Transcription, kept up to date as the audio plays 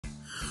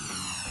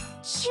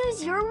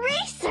Choose your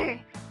racer!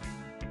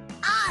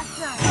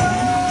 Awesome!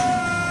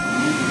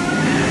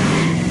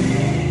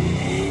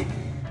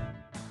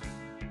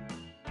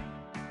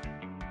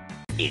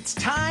 It's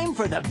time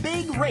for the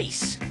big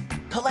race.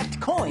 Collect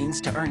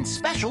coins to earn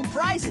special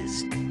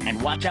prizes.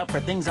 And watch out for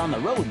things on the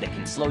road that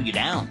can slow you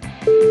down.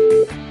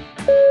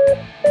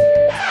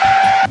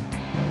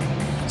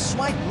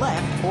 Swipe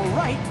left or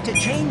right to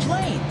change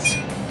lanes.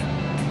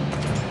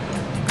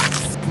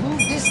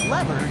 Move this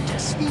lever to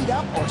speed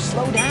up or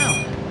slow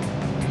down.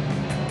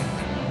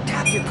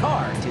 Tap your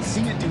car to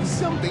see it do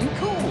something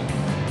cool.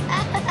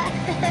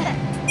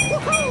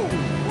 Woohoo!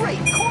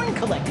 Great coin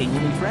collecting,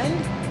 little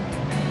friend.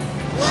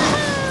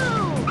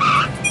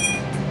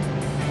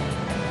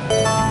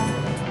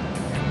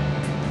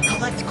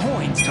 Collect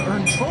coins to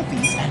earn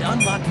trophies and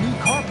unlock new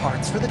car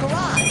parts for the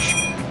garage.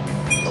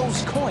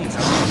 Those coins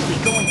are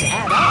really going to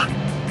add up.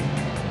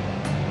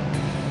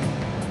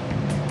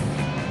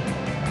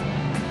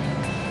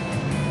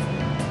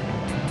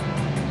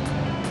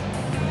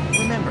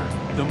 Remember,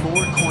 the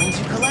more coins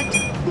you collect,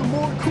 the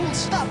more cool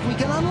stuff we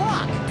can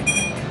unlock.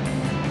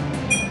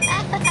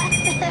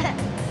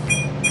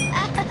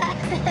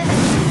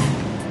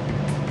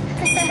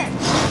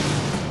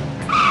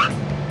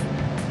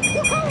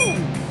 Woohoo!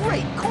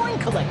 Great coin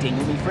collecting,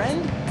 Umi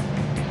friend.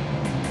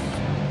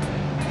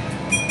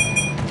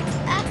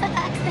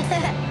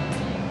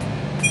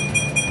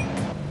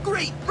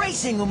 Great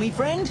racing, Umi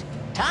friend.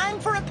 Time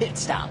for a pit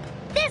stop.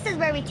 This is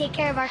where we take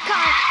care of our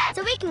car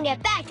so we can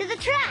get back to the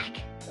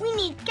track. We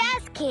need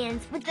gas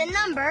cans with the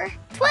number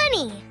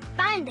 20.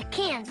 Find the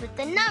cans with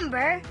the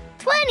number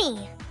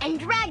 20 and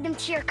drag them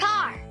to your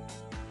car.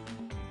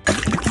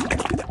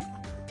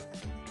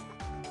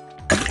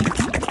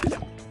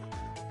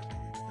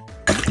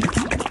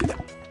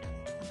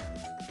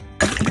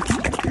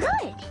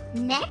 Good.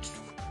 Next.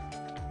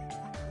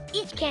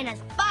 Each can has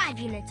 5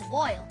 units of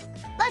oil.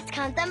 Let's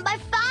count them by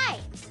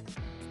 5s.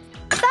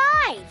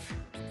 5,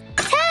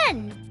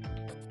 10,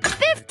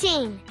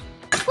 15,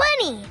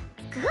 20.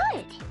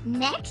 Good.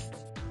 Next.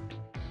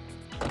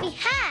 We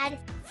had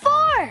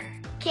 4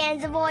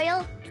 cans of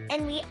oil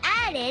and we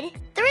added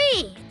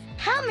 3.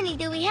 How many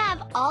do we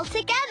have all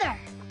together?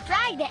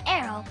 Drag the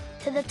arrow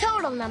to the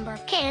total number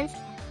of cans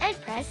and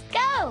press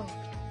go.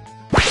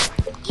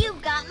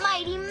 You've got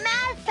mighty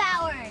math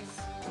powers.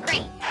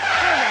 Great.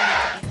 We're ready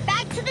to get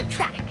back to the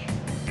track.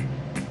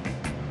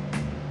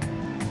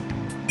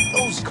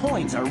 Those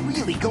coins are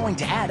really going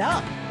to add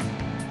up.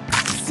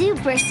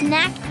 Super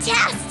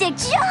snack-tastic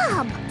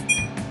job!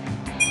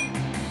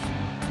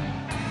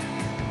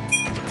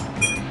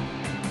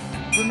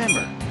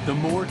 Remember, the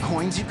more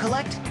coins you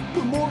collect,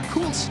 the more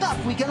cool stuff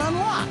we can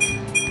unlock.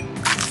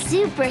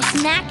 Super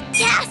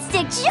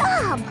snack-tastic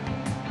job!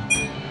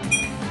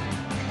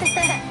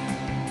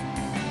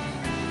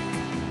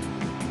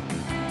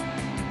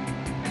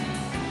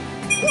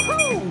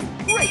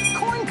 Woohoo! Great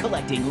coin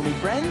collecting, Umi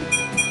friend.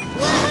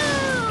 Woohoo!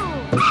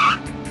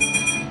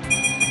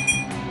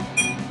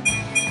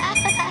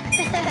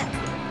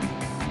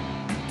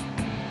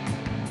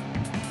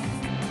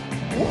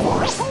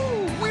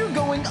 Woohoo! We're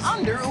going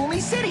under Umi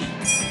City.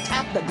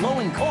 Tap the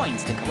glowing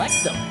coins to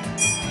collect them.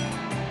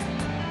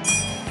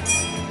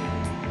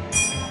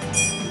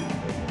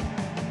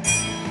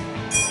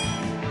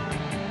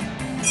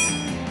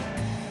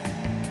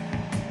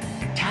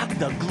 Tap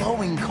the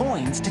glowing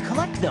coins to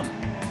collect them.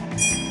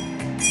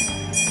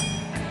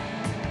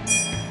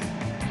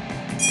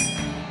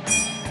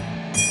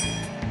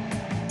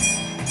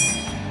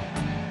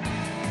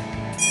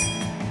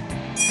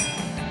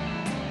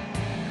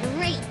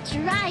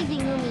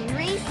 Driving, Umi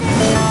Racer!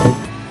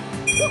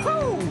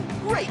 Woohoo!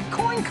 Great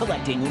coin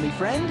collecting, Umi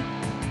friend.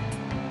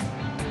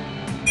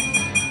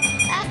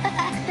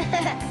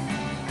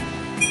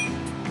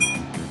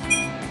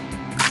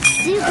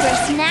 Super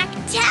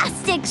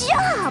snack-tastic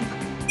job!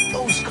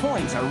 Those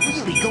coins are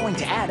really going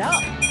to add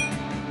up.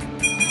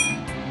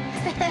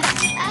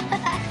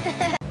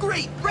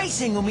 Great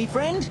racing, Umi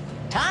friend.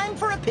 Time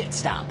for a pit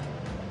stop.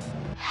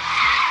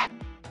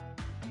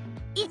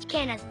 Each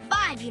can has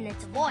 5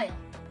 units of oil.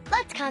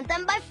 Let's count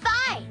them by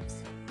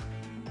 5s.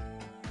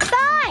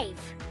 5,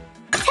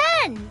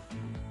 10,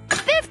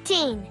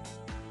 15,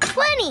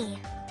 20,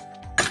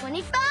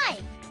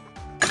 25,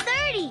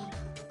 30,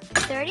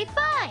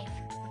 35,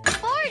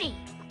 40,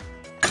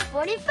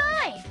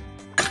 45,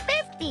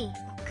 50.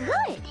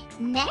 Good.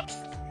 Next.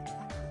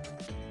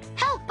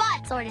 Help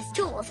Bot sort his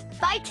tools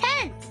by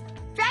 10s.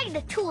 Drag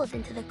the tools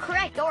into the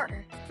correct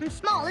order from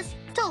smallest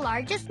to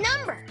largest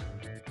number.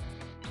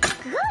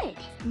 Good.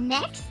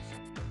 Next.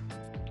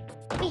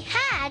 We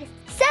had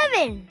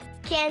 7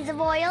 cans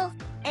of oil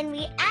and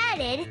we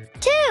added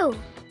 2.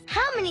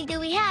 How many do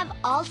we have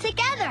all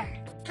together?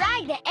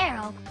 Drag the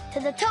arrow to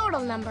the total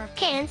number of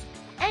cans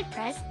and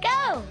press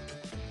go.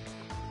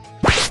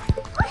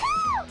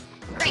 Woohoo!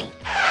 Great.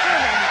 We're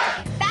ready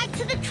to get back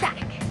to the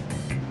track.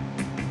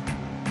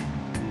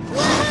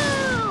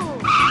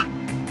 Woohoo!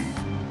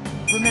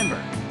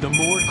 Remember, the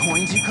more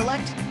coins you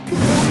collect, the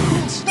more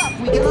cool stuff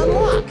we can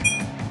unlock.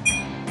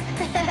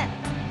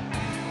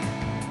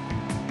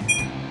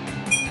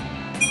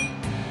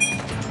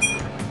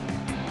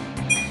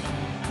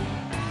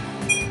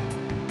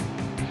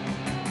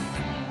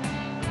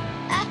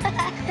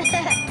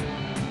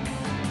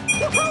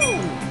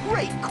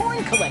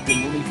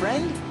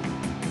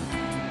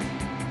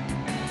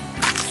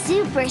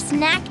 Super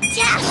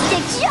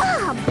snack-tastic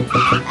job!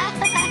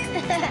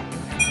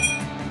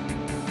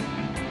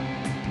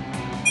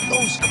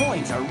 Those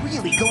coins are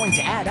really going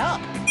to add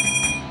up.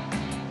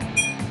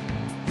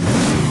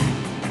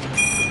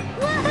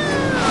 Woohoo!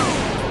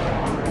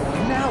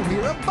 Now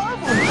we're above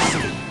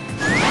Umizoomi.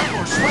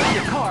 Tap or swipe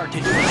your car to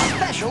do a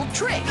special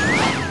trick.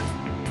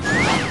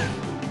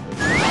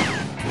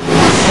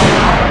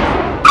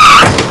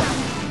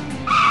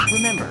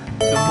 Remember,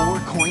 the more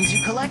coins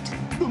you collect,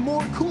 the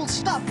more cool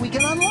stuff we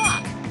can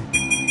unlock.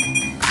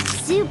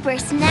 Super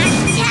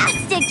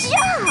snack-tastic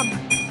job!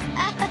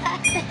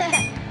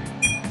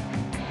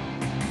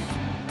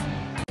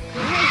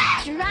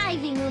 Great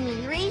driving,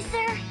 Umi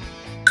Racer!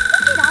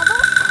 Look at all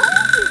those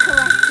coins you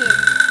collected!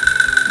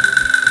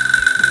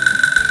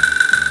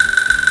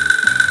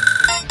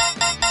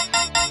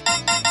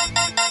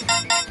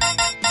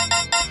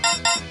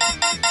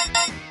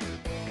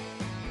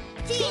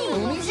 Team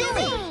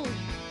Umizoomi!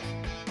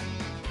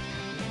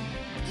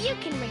 You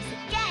can race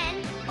again,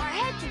 or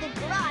head to the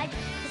garage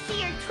to see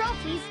your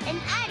trophies and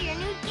add your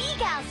new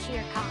decals to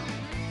your car.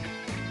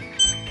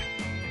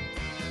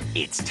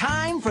 It's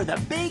time for the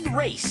big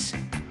race.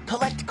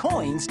 Collect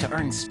coins to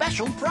earn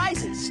special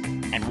prizes.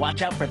 And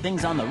watch out for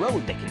things on the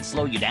road that can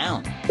slow you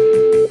down.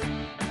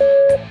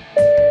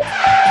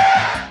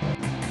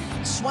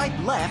 Swipe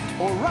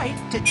left or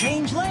right to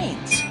change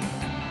lanes.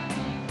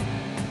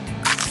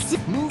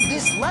 Move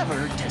this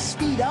lever to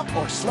speed up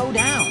or slow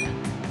down.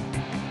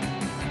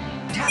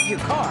 Tap your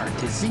car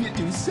to see it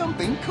do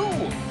something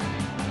cool.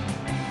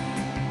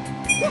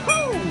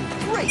 Woohoo!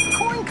 Great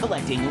coin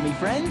collecting, Umi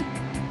friend.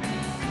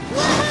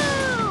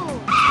 Woohoo!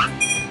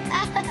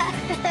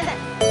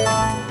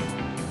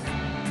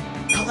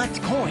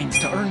 Collect coins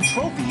to earn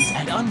trophies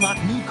and unlock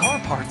new car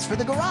parts for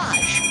the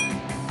garage.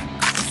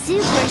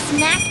 Super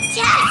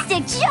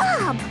snack-tastic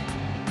job!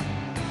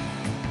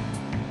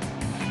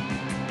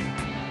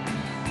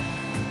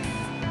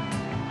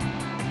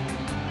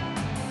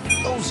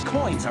 Those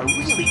coins are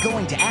really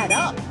going to add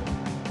up.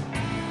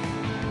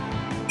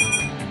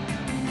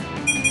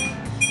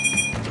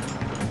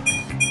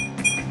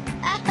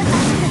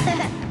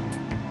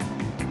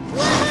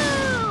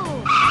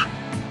 Woohoo!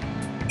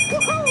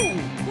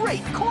 Woohoo!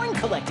 Great coin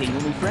collecting,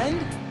 Umi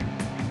friend.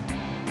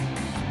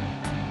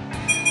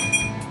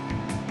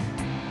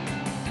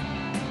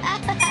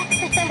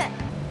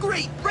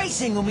 Great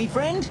racing, Umi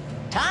friend.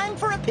 Time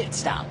for a pit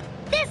stop.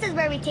 This is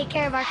where we take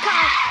care of our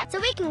car so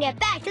we can get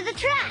back to the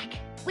track.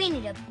 We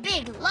need a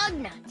big lug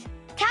nut.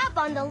 Tap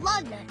on the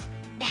lug nut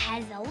that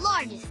has the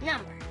largest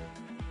number.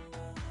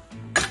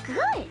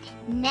 Good.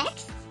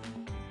 Next.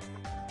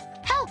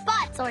 Help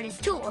Bot sort his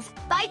tools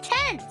by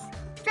tens.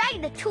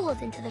 Drag the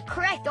tools into the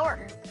correct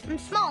order from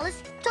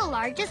smallest to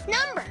largest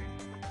number.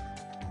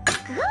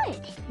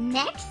 Good.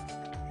 Next.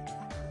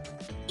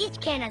 Each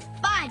can has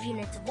 5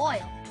 units of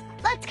oil.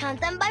 Let's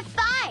count them by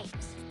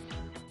fives.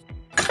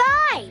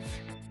 5,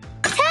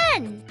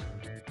 10,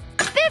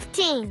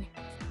 15,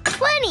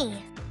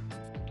 20,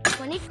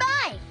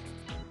 25,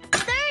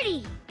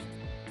 30,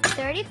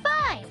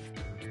 35,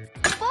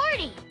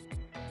 40,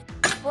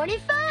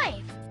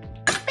 45,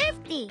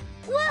 50.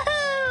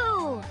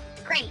 Woohoo!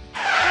 Great.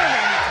 We're ready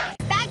to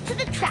get back to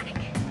the track.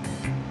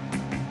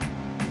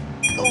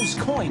 Those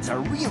coins are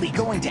really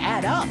going to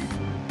add up.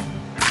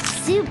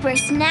 Super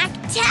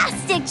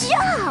snack-tastic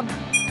job!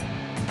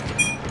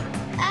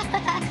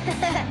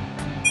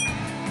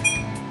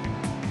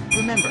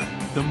 Remember,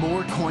 the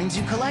more coins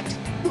you collect,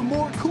 the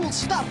more cool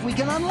stuff we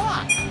can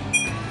unlock.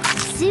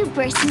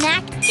 Super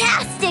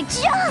snack-tastic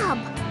job!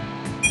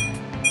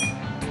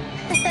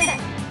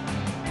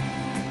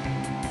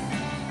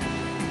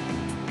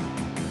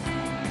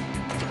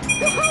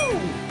 Woohoo!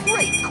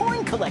 Great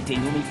coin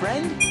collecting, Umi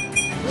friend.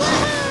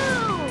 Woohoo!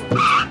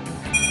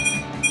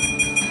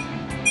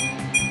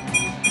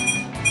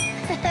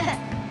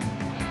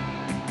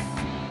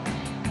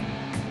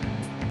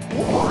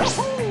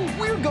 Woohoo!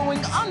 We're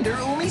going under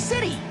Umi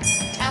City.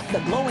 Tap the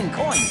glowing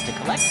coins to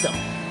collect them.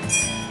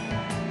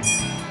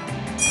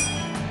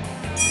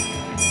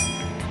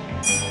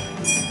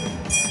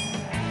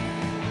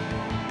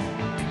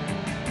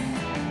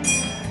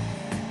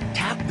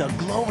 Tap the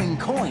glowing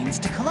coins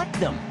to collect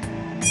them.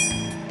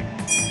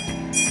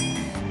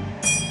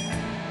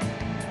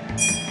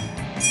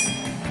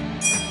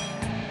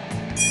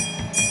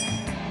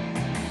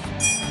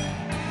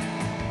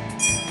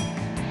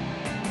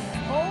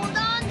 Hold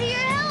on to your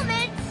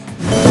helmets!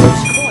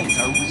 Those coins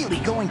are really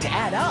going to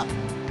add up.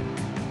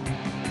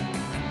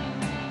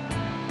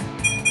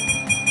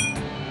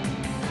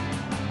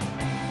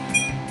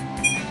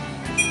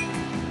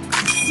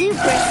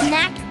 Super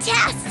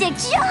snack-tastic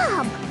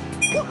job!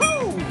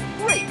 Woohoo!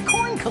 Great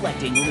coin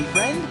collecting, Umi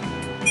friend.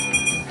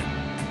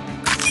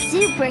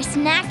 Super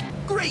snack...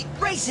 Great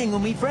racing,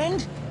 Umi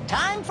friend.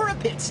 Time for a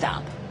pit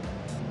stop.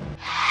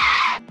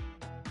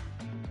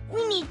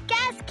 We need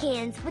gas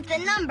cans with the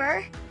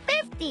number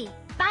 50.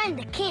 Find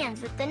the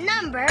cans with the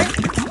number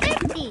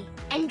 50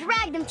 and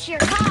drag them to your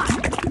car.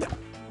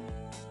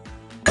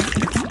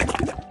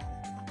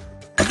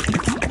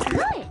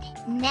 Good.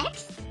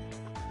 Next,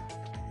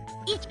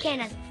 Each can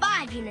has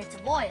 5 units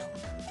of oil.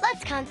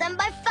 Let's count them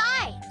by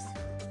fives.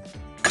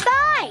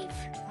 5,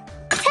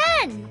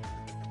 10,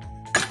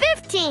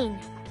 15,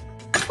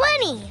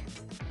 20,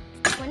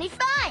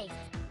 25,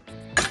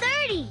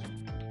 30,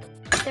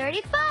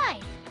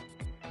 35,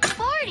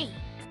 40,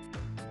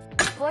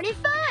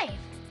 45.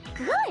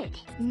 Good.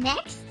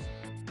 Next.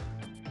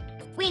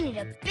 We need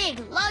a big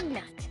lug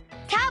nut.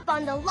 Tap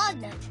on the lug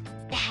nut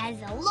that has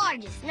the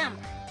largest number.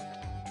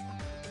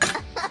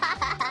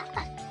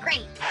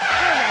 Great. We're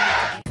ready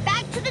to get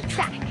back to the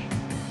track.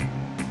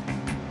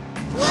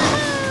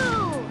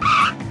 Woohoo!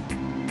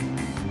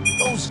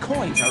 Those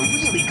coins are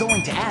really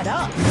going to add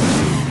up.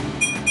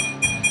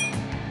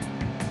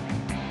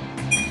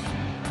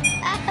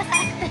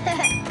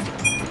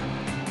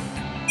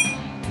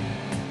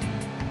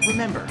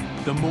 Remember,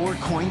 the more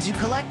coins you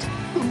collect,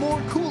 the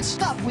more cool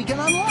stuff we can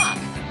unlock.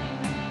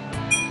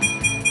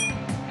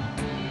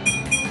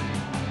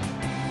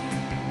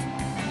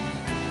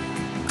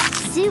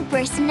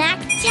 Super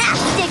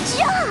snack-tastic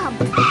job!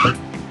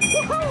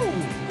 Woohoo!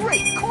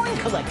 Great coin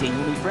collecting,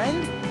 little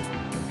friend.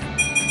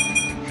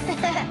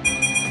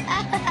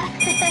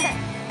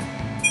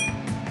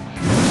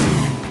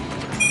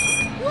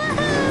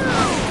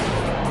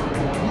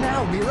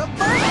 Now we're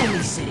above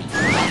Umi City.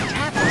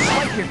 Tap or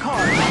swipe your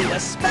card to do a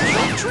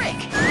special trick.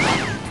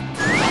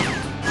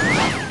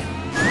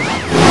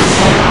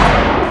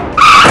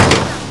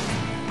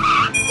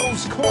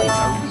 Those coins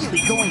are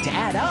really going to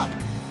add up.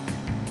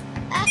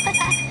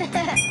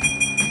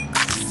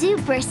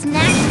 Super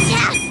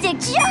snack-tastic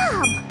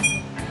job!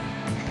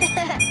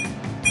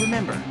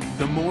 Remember,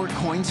 the more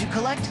coins you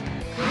collect,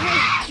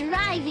 Great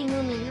driving,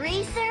 Umi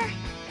Racer!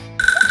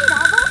 Look at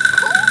all those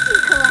coins you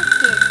collected!